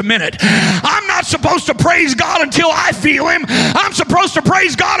me just a minute. I'm not supposed to praise God until I feel Him. I'm supposed to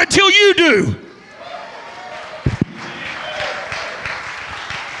praise God until you do.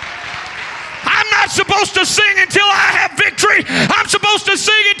 I'm not supposed to sing until I have victory. I'm supposed to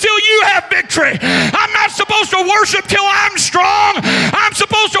sing until you have victory. I'm not supposed to worship till I'm strong. I'm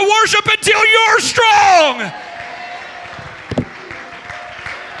supposed to worship until you're strong.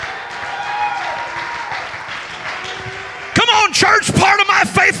 Come on, church, part of my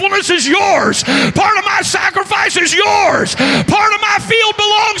faithfulness is yours. Part of my sacrifice is yours. Part of my field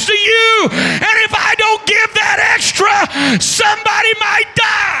belongs to you. And if I don't give that extra, somebody might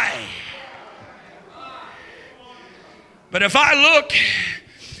die. But if I look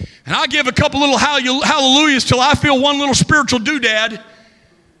and I give a couple little hallelujahs till I feel one little spiritual doodad,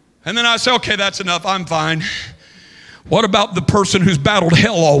 and then I say, okay, that's enough, I'm fine. What about the person who's battled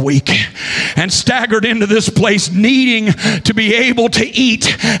hell all week and staggered into this place needing to be able to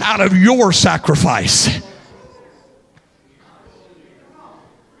eat out of your sacrifice?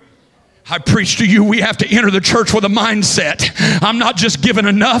 I preach to you, we have to enter the church with a mindset. I'm not just giving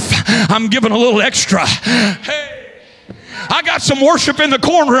enough, I'm giving a little extra. Hey! I got some worship in the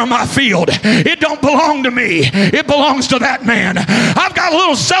corner of my field. It don't belong to me. It belongs to that man. I've got a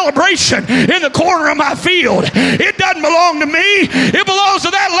little celebration in the corner of my field. It doesn't belong to me. It belongs to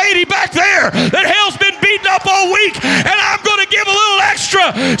that lady back there that hell's been beating up all week, and I'm going to give a little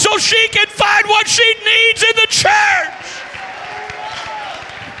extra so she can find what she needs in the church.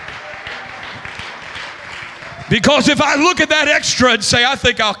 Because if I look at that extra and say, I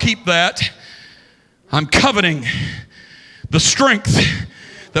think I'll keep that, I'm coveting the strength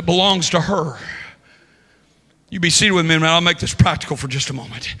that belongs to her. You be seated with me, man. I'll make this practical for just a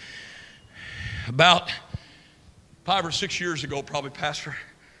moment. About 5 or 6 years ago, probably, Pastor,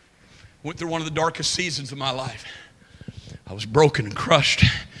 went through one of the darkest seasons of my life. I was broken and crushed.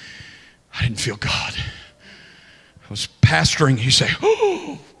 I didn't feel God. I was pastoring. You say,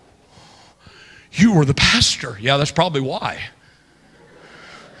 oh, you were the pastor. Yeah, that's probably why.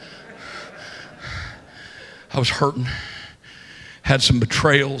 I was hurting. Had some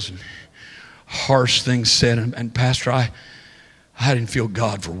betrayals and harsh things said. And Pastor, I didn't feel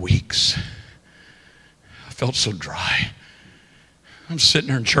God for weeks. I felt so dry. I'm sitting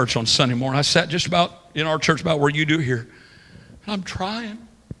there in church on Sunday morning. I sat just about in our church about where you do here. And I'm trying.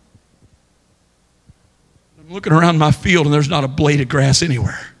 I'm looking around my field and there's not a blade of grass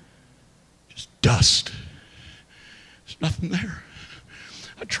anywhere. Just dust. There's nothing there.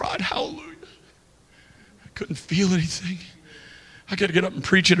 I tried, hallelujah. I couldn't feel anything. I got to get up and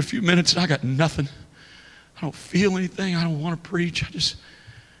preach in a few minutes, and I got nothing. I don't feel anything. I don't want to preach.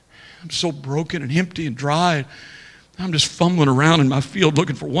 I'm so broken and empty and dry. I'm just fumbling around in my field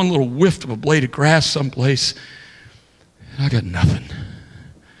looking for one little whiff of a blade of grass someplace. And I got nothing.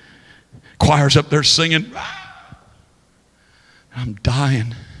 Choir's up there singing. I'm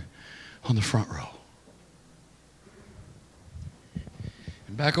dying on the front row.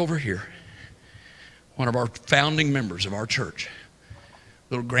 And back over here, one of our founding members of our church,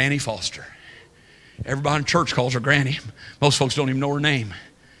 little Granny Foster. Everybody in church calls her Granny. Most folks don't even know her name.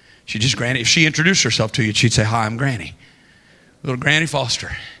 She just Granny. If she introduced herself to you, she'd say, "Hi, I'm Granny." Little Granny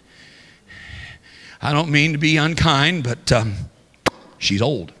Foster. I don't mean to be unkind, but she's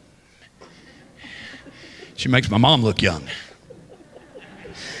old. She makes my mom look young.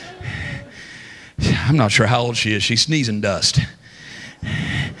 I'm not sure how old she is. She's sneezing dust.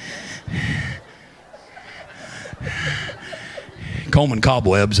 Combing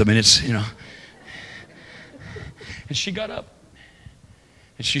cobwebs. I mean, it's, you know. And she got up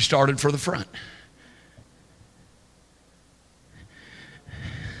and she started for the front.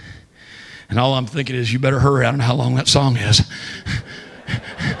 And all I'm thinking is, you better hurry. I don't know how long that song is.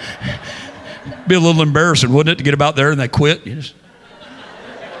 Be a little embarrassing, wouldn't it, to get about there and they quit? You just...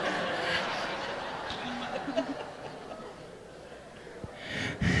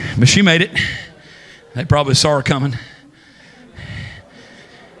 But she made it. They probably saw her coming.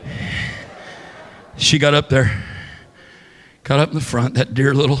 She got up there, got up in the front, that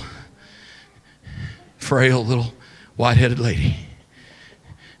dear little, frail little white-headed lady.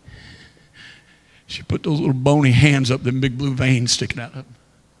 She put those little bony hands up, them big blue veins sticking out of them.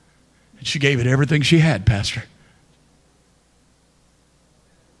 And she gave it everything she had, Pastor.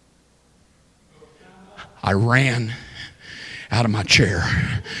 I ran out of my chair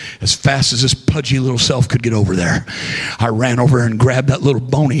as fast as this pudgy little self could get over there. I ran over and grabbed that little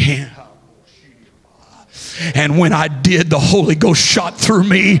bony hand. And when I did, the Holy Ghost shot through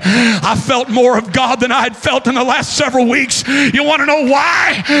me. I felt more of God than I had felt in the last several weeks. You want to know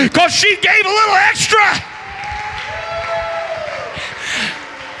why? Because she gave a little extra.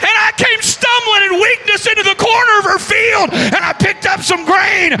 And I came stumbling in weakness into the corner of her field, and I picked up some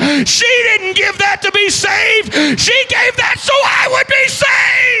grain. She didn't give that to be saved. She gave that so I would be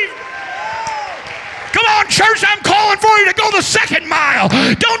saved. Come on, church, I'm calling for you to go the second mile.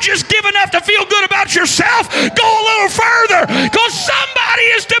 Don't just give enough to feel good about yourself. Go a little further, because somebody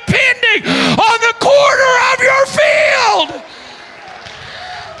is depending on the corner of your field.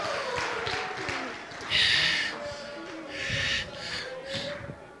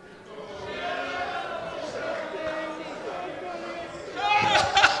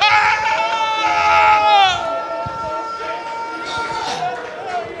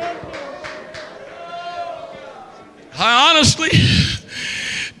 I honestly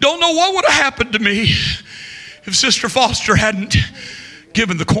don't know what would have happened to me if Sister Foster hadn't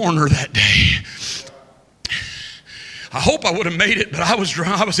given the corner that day. I hope I would have made it, but I was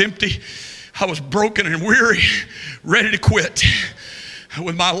drunk, I was empty, I was broken and weary, ready to quit.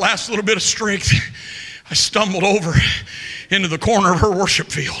 With my last little bit of strength, I stumbled over into the corner of her worship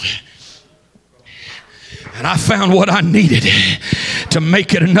field. And I found what I needed to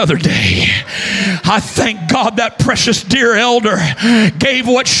make it another day. I thank God that precious dear elder gave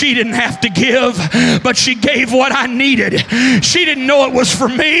what she didn't have to give, but she gave what I needed. She didn't know it was for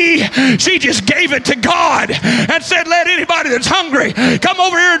me. She just gave it to God and said, let anybody that's hungry come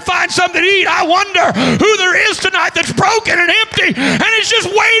over here and find something to eat. I wonder who there is tonight that's broken and empty and is just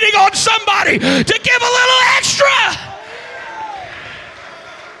waiting on somebody to give a little extra.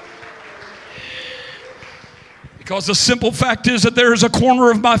 Because the simple fact is that there is a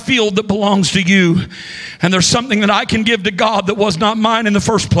corner of my field that belongs to you. And there's something that I can give to God that was not mine in the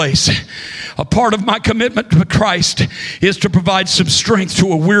first place. A part of my commitment to Christ is to provide some strength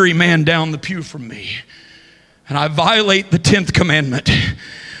to a weary man down the pew from me. And I violate the 10th commandment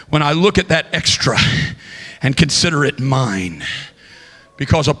when I look at that extra and consider it mine.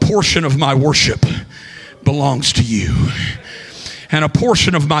 Because a portion of my worship belongs to you. And a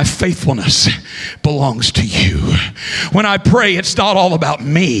portion of my faithfulness belongs to you. When I pray, it's not all about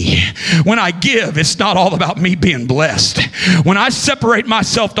me. When I give, it's not all about me being blessed. When I separate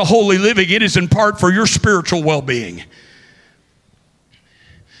myself to holy living, it is in part for your spiritual well-being.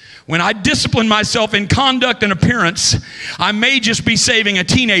 When I discipline myself in conduct and appearance, I may just be saving a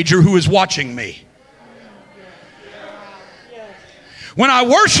teenager who is watching me. When I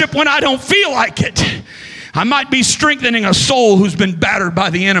worship when I don't feel like it, I might be strengthening a soul who's been battered by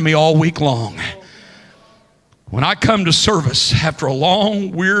the enemy all week long. When I come to service after a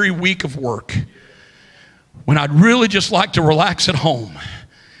long, weary week of work, when I'd really just like to relax at home,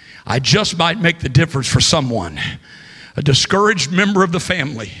 I just might make the difference for someone, a discouraged member of the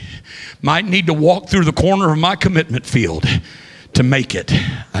family might need to walk through the corner of my commitment field to make it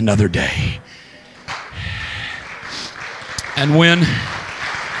another day. And when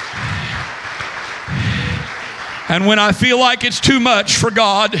I feel like it's too much for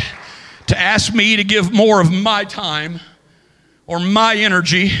God to ask me to give more of my time or my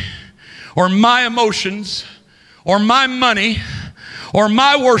energy or my emotions or my money or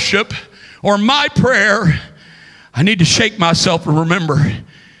my worship or my prayer, I need to shake myself and remember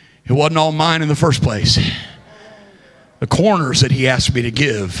it wasn't all mine in the first place. The corners that he asked me to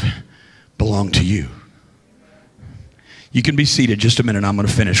give belong to you. You can be seated just a minute. I'm going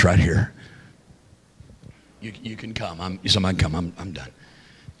to finish right here. You can come. Somebody come. I'm done.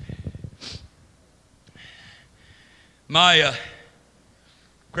 My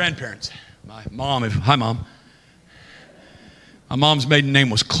grandparents, my mom, hi Mom. My mom's maiden name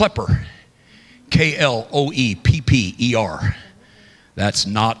was Klepper, K-L-O-E-P-P-E-R. That's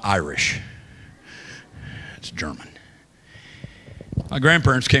not Irish. It's German. My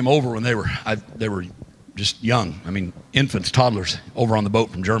grandparents came over when they were just young. I mean, infants, toddlers, over on the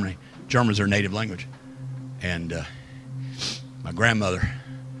boat from Germany. German's their native language. And my grandmother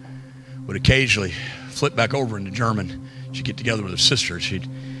would occasionally flip back over into German. She'd get together with her sister.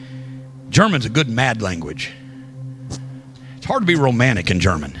 German's a good mad language. It's hard to be romantic in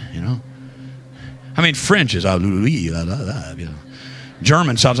German, you know. I mean, French is, you know.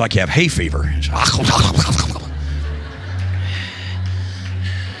 German sounds like you have hay fever.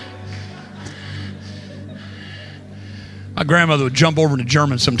 My grandmother would jump over into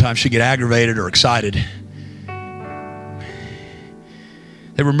German sometimes. She'd get aggravated or excited.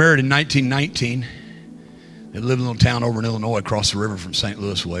 They were married in 1919. They lived in a little town over in Illinois across the river from St.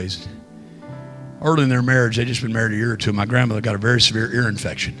 Louis ways. Early in their marriage, they'd just been married a year or two. My grandmother got a very severe ear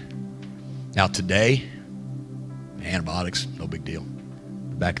infection. Now today, antibiotics, no big deal.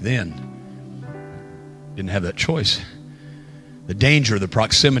 Back then, didn't have that choice. The danger, the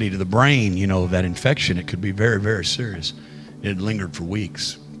proximity to the brain, you know, of that infection, it could be very, very serious. It had lingered for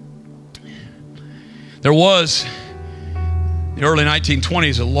weeks. There was, in the early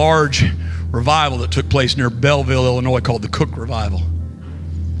 1920s, a large revival that took place near Belleville, Illinois, called the Cook Revival.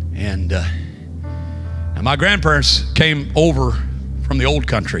 And my grandparents came over from the old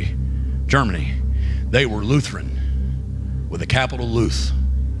country, Germany. They were Lutheran, with a capital Luth.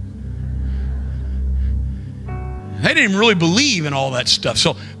 They didn't even really believe in all that stuff.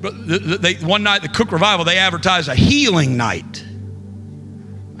 So one night, the Cook Revival, they advertised a healing night.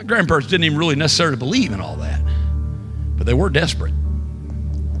 My grandparents didn't even really necessarily believe in all that. But they were desperate.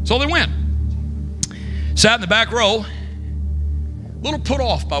 So they went. Sat in the back row, a little put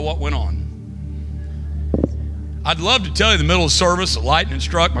off by what went on. I'd love to tell you in the middle of the service, the lightning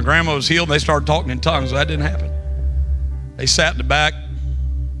struck, my grandma was healed, and they started talking in tongues. That didn't happen. They sat in the back.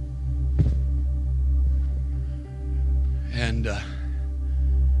 And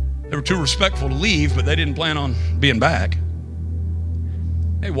they were too respectful to leave, but they didn't plan on being back.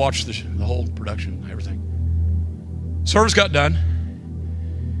 They watched the whole production, everything. Service got done,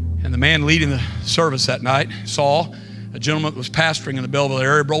 and the man leading the service that night saw a gentleman that was pastoring in the Belleville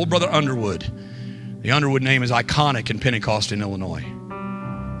area, old Brother Underwood. The Underwood name is iconic in Pentecost in Illinois.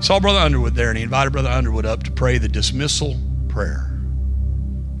 He saw Brother Underwood there, and he invited Brother Underwood up to pray the dismissal prayer.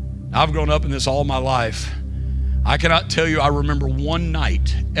 Now, I've grown up in this all my life. I cannot tell you I remember one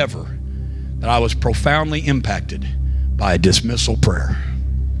night ever that I was profoundly impacted by a dismissal prayer.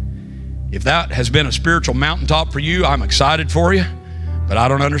 If that has been a spiritual mountaintop for you, I'm excited for you, but I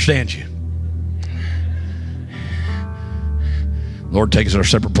don't understand you. Lord, take us to our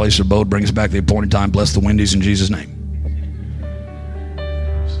separate place of abode, bring us back to the appointed time, bless the Wendy's in Jesus' name.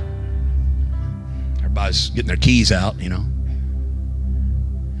 Everybody's getting their keys out, you know.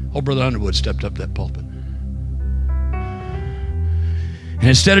 Old Brother Underwood stepped up to that pulpit. And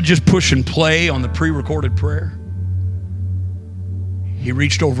instead of just pushing play on the pre-recorded prayer, he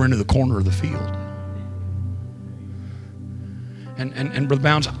reached over into the corner of the field. And Brother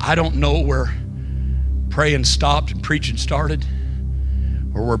Bounds, I don't know where praying stopped and preaching started,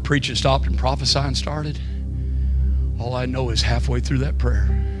 or where preaching stopped and prophesying started. All I know is halfway through that prayer,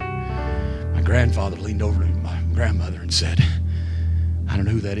 my grandfather leaned over to my grandmother and said, I don't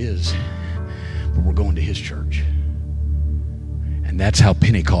know who that is, but we're going to his church. And that's how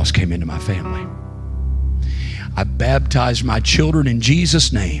Pentecost came into my family. I baptized my children in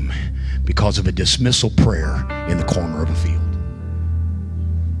Jesus' name because of a dismissal prayer in the corner of a field.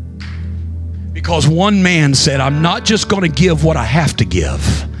 Because one man said, I'm not just going to give what I have to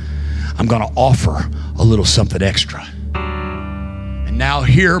give. I'm going to offer a little something extra. And now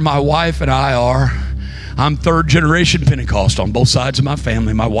here my wife and I are. I'm third generation Pentecostal on both sides of my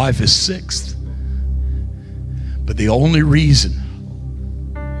family. My wife is sixth. But the only reason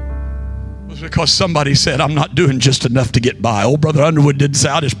was because somebody said, I'm not doing just enough to get by. Old Brother Underwood didn't say,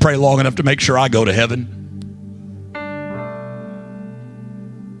 I'll just pray long enough to make sure I go to heaven.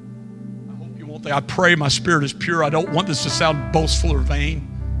 I pray my spirit is pure. I don't want this to sound boastful or vain.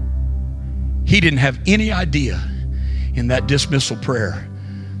 He didn't have any idea in that dismissal prayer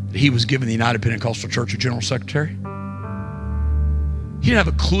that he was giving the United Pentecostal Church a general secretary. He didn't have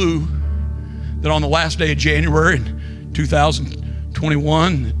a clue that on the last day of January in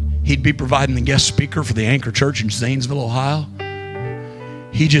 2021, he'd be providing the guest speaker for the Anchor Church in Zanesville, Ohio.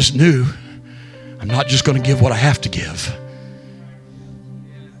 He just knew, I'm not just going to give what I have to give.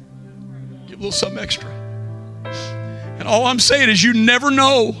 Give a little something extra. And all I'm saying is you never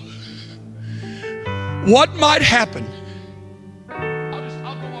know what might happen.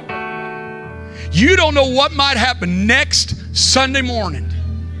 I'll go on. You don't know what might happen next Sunday morning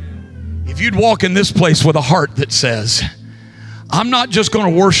if you'd walk in this place with a heart that says, I'm not just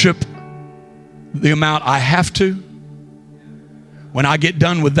going to worship the amount I have to. When I get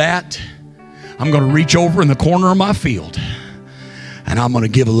done with that, I'm going to reach over in the corner of my field and I'm going to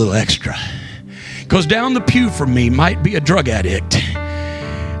give a little extra. Because down the pew from me might be a drug addict.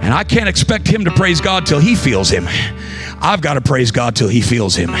 And I can't expect him to praise God till he feels him. I've got to praise God till he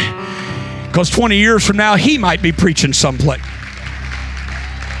feels him. Because 20 years from now, he might be preaching someplace.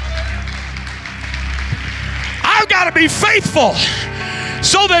 I've got to be faithful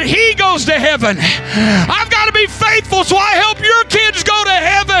so that he goes to heaven. I've got to be faithful so I help your kids go to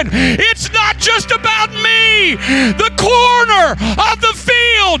heaven. It's not just about me. The corner of the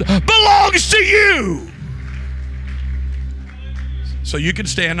field belongs to you. So you can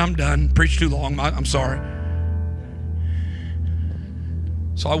stand. I'm done. Preached too long. I'm sorry.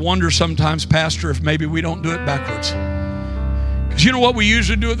 So I wonder sometimes, Pastor, if maybe we don't do it backwards. Because you know what we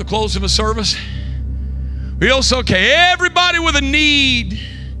usually do at the close of a service? We also, okay, everybody with a need,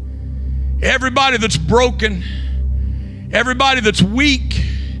 everybody that's broken, everybody that's weak,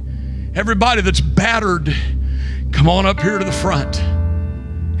 everybody that's battered, come on up here to the front.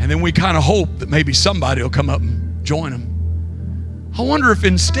 And then we kind of hope that maybe somebody will come up and join them. I wonder if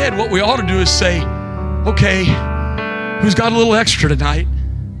instead what we ought to do is say, okay, who's got a little extra tonight?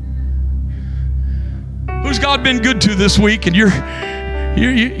 Who's God been good to this week? And you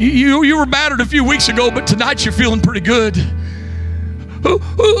were battered a few weeks ago, but tonight you're feeling pretty good.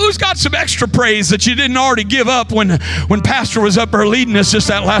 Who's got some extra praise that you didn't already give up when Pastor was up there leading us just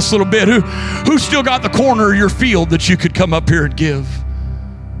that last little bit? Who still got the corner of your field that you could come up here and give?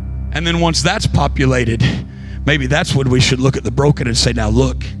 And then once that's populated, maybe that's when we should look at the broken and say, now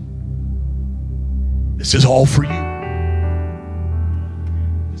look, this is all for you.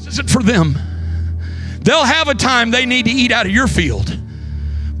 This isn't for them. They'll have a time they need to eat out of your field.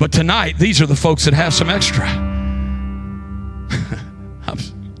 But tonight, these are the folks that have some extra.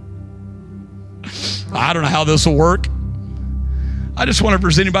 I don't know how this will work. I just wonder if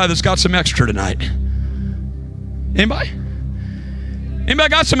there's anybody that's got some extra tonight. Anybody? Anybody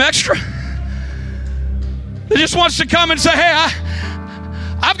got some extra? That just wants to come and say, hey,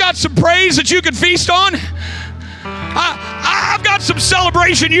 I've got some praise that you can feast on. I've got some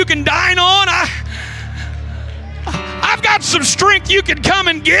celebration you can dine on. I've got some strength you can come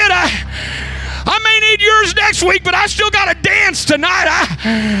and get. I may need yours next week, but I still got to dance tonight.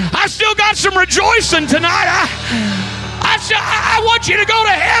 I still got some rejoicing tonight. I want you to go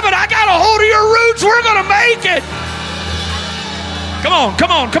to heaven. I got a hold of your roots. We're going to make it. Come on, come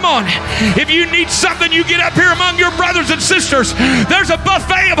on, come on. If you need something, you get up here among your brothers and sisters. There's a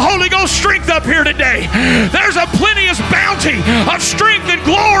buffet of Holy Ghost strength up here today. There's a plenteous bounty of strength and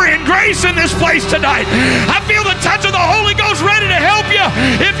glory and grace in this place tonight. I feel the touch of the Holy Ghost ready to help you.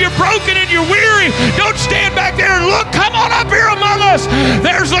 If you're broken and you're weary, don't stand back there and look. Come on up here among us.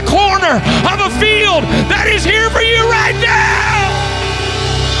 There's the corner of a field that is here for you right now.